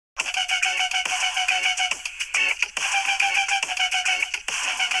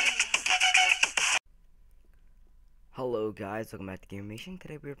Hello guys, welcome back to Gamation.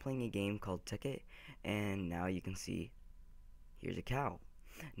 Today we are playing a game called Ticket, and now you can see, here's a cow.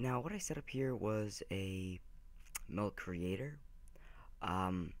 Now what I set up here was a milk creator.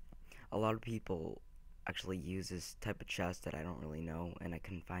 A lot of people actually use this type of chest that I don't really know, and I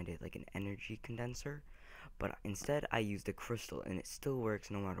couldn't find it, like an energy condenser. But instead I used a crystal, and it still works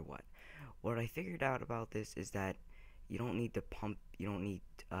no matter what. What I figured out about this is that you don't need to pump, you don't need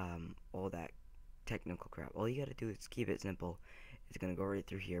all that technical crap. All you gotta do is keep it simple. It's gonna go right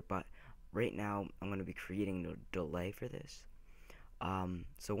through here, but right now I'm gonna be creating a delay for this.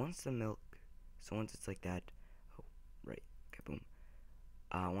 So once the milk, so once it's like that, oh, right, okay, boom.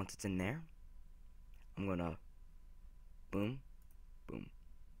 Once it's in there, I'm gonna boom, boom,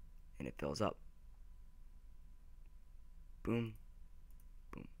 and it fills up. Boom,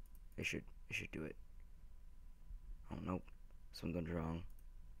 boom. It should do it. Oh no, something's wrong.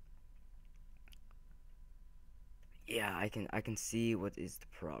 Yeah, I can see what is the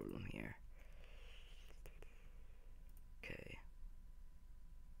problem here. Okay.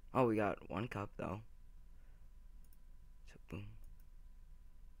 Oh, we got one cup though. So boom.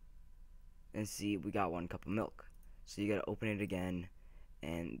 And see, we got 1 cup of milk. So you gotta open it again,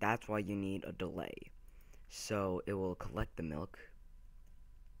 and that's why you need a delay. So it will collect the milk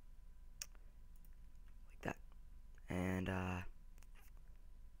like that. And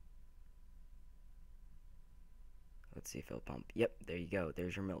let's see if it'll pump. Yep, there you go.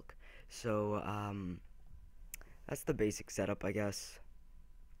 There's your milk. So that's the basic setup, I guess.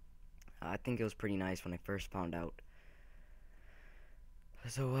 I think it was pretty nice when I first found out.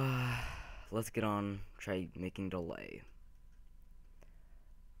 So let's get on, try making delay.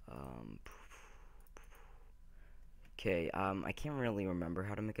 Okay, I can't really remember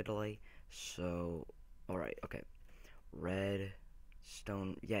how to make a delay, so, alright, okay.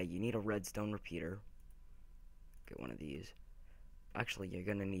 Redstone, yeah, you need a redstone repeater. Get one of these. Actually, you're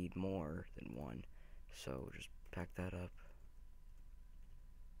gonna need more than one, so just pack that up.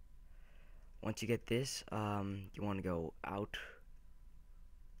 Once you get this, you want to go out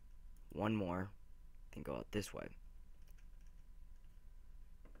one more, then go out this way.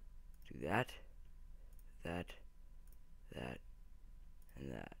 Do that, that, that,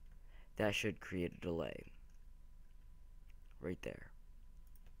 and that. That should create a delay. Right there.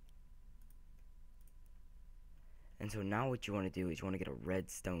 And so now what you want to do is you want to get a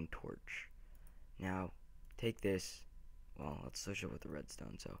redstone torch. Now, take this, well, let's switch it with the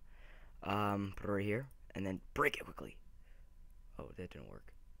redstone, so, put it right here, and then break it quickly. Oh, that didn't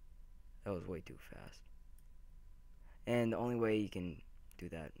work. That was way too fast. And the only way you can do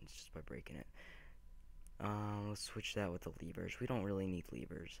that is just by breaking it. Let's switch that with the levers. We don't really need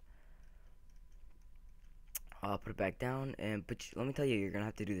levers. I'll put it back down, and but let me tell you, you're gonna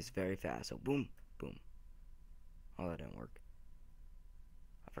have to do this very fast. So boom, boom. Oh, that didn't work.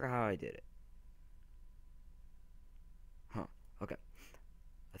 I forgot how I did it. Huh. Okay.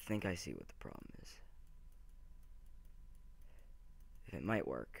 I think I see what the problem is. If it might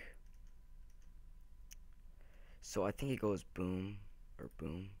work. So I think it goes boom or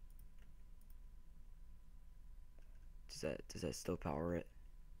boom. Does that still power it?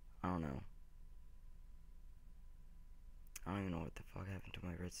 I don't know. I don't even know what the fuck happened to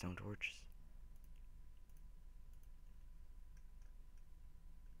my redstone torches.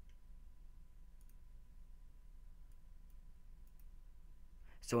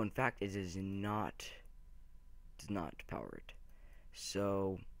 So in fact, it does not power it.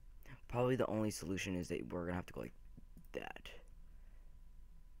 So probably the only solution is that we're gonna have to go like that.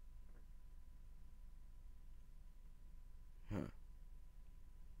 Huh.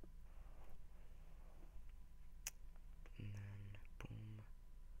 And then boom,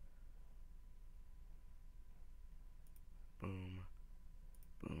 boom,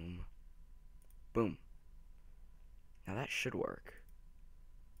 boom, boom. Now that should work.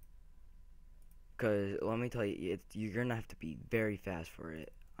 Cause let me tell you, you're gonna have to be very fast for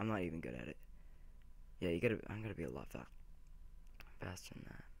it. I'm not even good at it. Yeah, I'm gonna be a lot faster than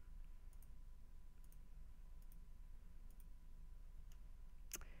that.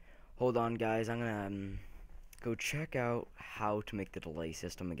 Hold on, guys. I'm gonna go check out how to make the delay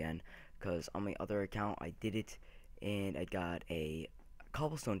system again. Cause on my other account, I did it, and I got a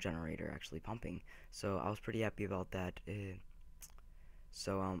cobblestone generator actually pumping. So I was pretty happy about that.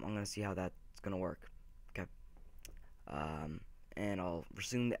 So I'm gonna see how that's gonna work. Okay. And I'll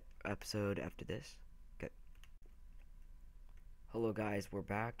resume the episode after this. Okay. Hello guys, we're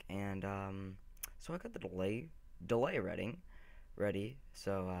back, and so I got the delay ready.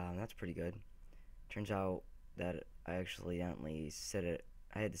 So that's pretty good. Turns out that I accidentally set it.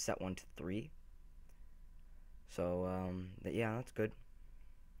 I had to set one to 3. So, yeah, that's good.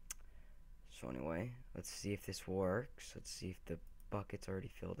 So anyway, let's see if this works. Let's see if the bucket's already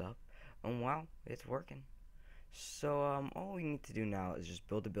filled up. Oh wow, it's working. So, all we need to do now is just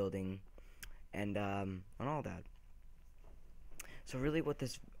build a building and all that. So really what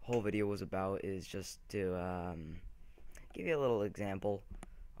this whole video was about is just to, give you a little example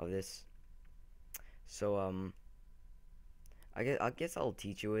of this. So, I guess I'll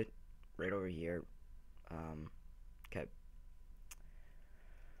teach you it right over here. Okay.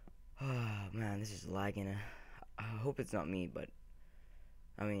 Oh man, this is lagging. I hope it's not me, but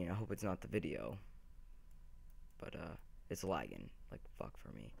I mean, I hope it's not the video. But it's lagging like fuck for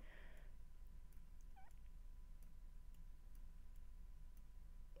me.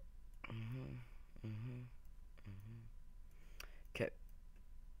 Okay.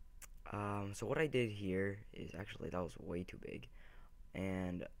 So what I did here is actually that was way too big,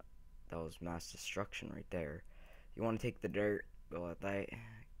 and that was mass destruction right there. You want to take the dirt, go like that.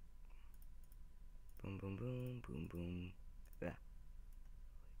 Boom, boom, boom, boom, boom. Yeah.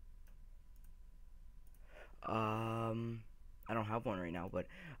 I don't have one right now, but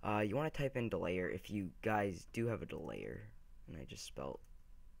you want to type in delayer if you guys do have a delayer. And I just spelled.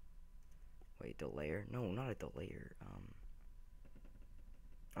 Wait, delayer? No, not a delayer.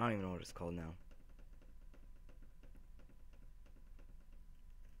 I don't even know what it's called now.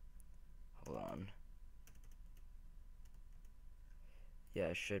 Hold on. Yeah,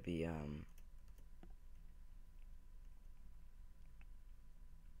 it should be,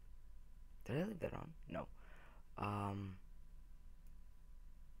 did I leave that on? No.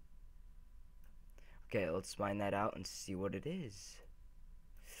 Okay, let's find that out and see what it is.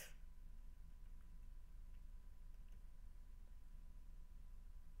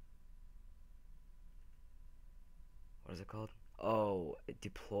 What is it called? Oh, a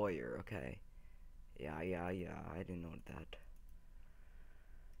deployer. Okay. Yeah. I didn't know that.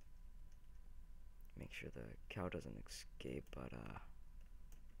 Make sure the cow doesn't escape, but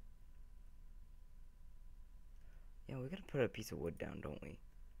yeah, we gotta put a piece of wood down, don't we?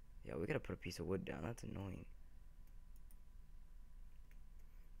 Yeah, we gotta put a piece of wood down. That's annoying.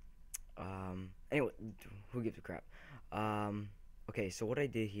 Anyway, who gives a crap? Okay, so what I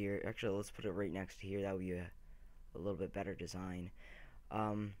did here, actually, let's put it right next to here. That would be a little bit better design.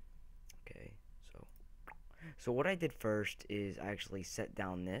 Okay, so what I did first is I actually set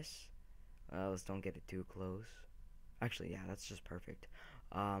down this. Let's don't get it too close. Actually, yeah, that's just perfect.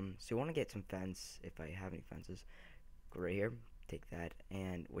 So you want to get some fence, if I have any fences. Go right here, take that,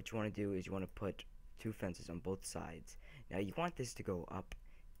 and what you want to do is you want to put two fences on both sides. Now you want this to go up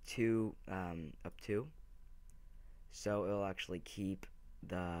two, so it'll actually keep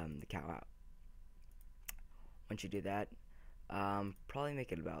the cow out. Once you do that, probably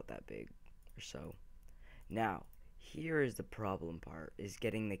make it about that big or so. Now, here is the problem part, is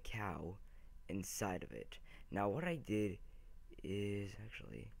getting the cow inside of it. Now, what I did is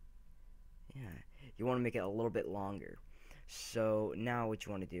actually, yeah, you want to make it a little bit longer. So now what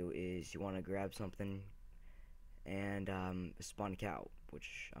you want to do is you want to grab something and spawn a cow,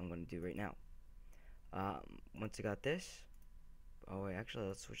 which I'm going to do right now. Once I got this, oh wait, actually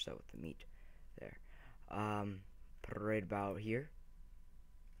let's switch that with the meat. There. Put it right about here.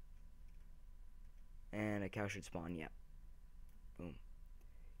 And a cow should spawn, yeah. Boom.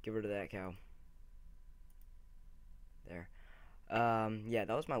 Get rid of that cow. There. Yeah,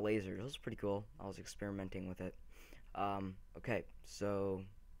 that was my laser. It was pretty cool. I was experimenting with it. Okay, so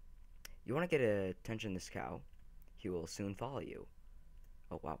you want to get attention this cow. He will soon follow you.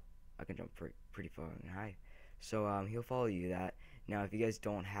 Oh wow, I can jump pretty far and high. So he'll follow you that. Now if you guys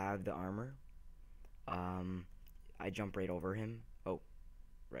don't have the armor, I jump right over him. Oh,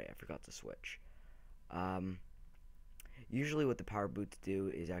 right, I forgot to switch. Usually what the power boots do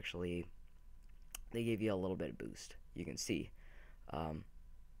is actually they give you a little bit of boost. You can see.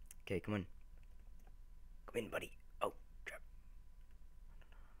 Okay, come on. Come in, buddy. Oh, crap.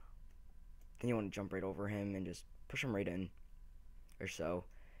 Then you want to jump right over him and just push him right in, or so,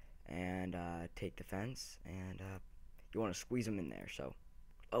 and take the fence, and you want to squeeze him in there. So,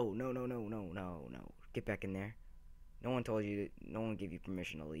 oh no, get back in there. No one told you. No one gave you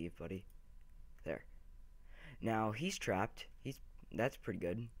permission to leave, buddy. There. Now he's trapped. That's pretty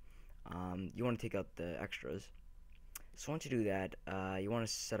good. You want to take out the extras. So once you do that, you want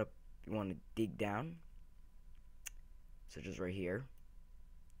to set up. You want to dig down. So just right here,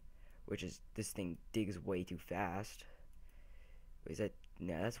 which is this thing digs way too fast. Wait, is that?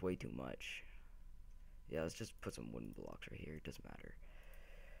 Nah, that's way too much. Yeah, let's just put some wooden blocks right here. It doesn't matter.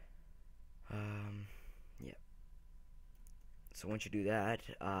 Yeah. So once you do that,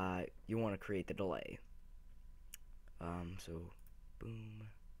 you want to create the delay. So boom.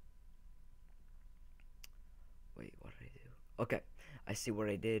 Wait, what did I do? Okay, I see what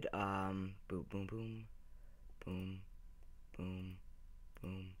I did. Boom, boom, boom, boom, boom,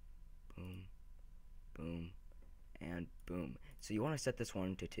 boom, boom, boom, and boom. So you want to set this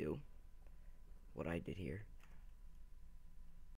one to 2. What I did here.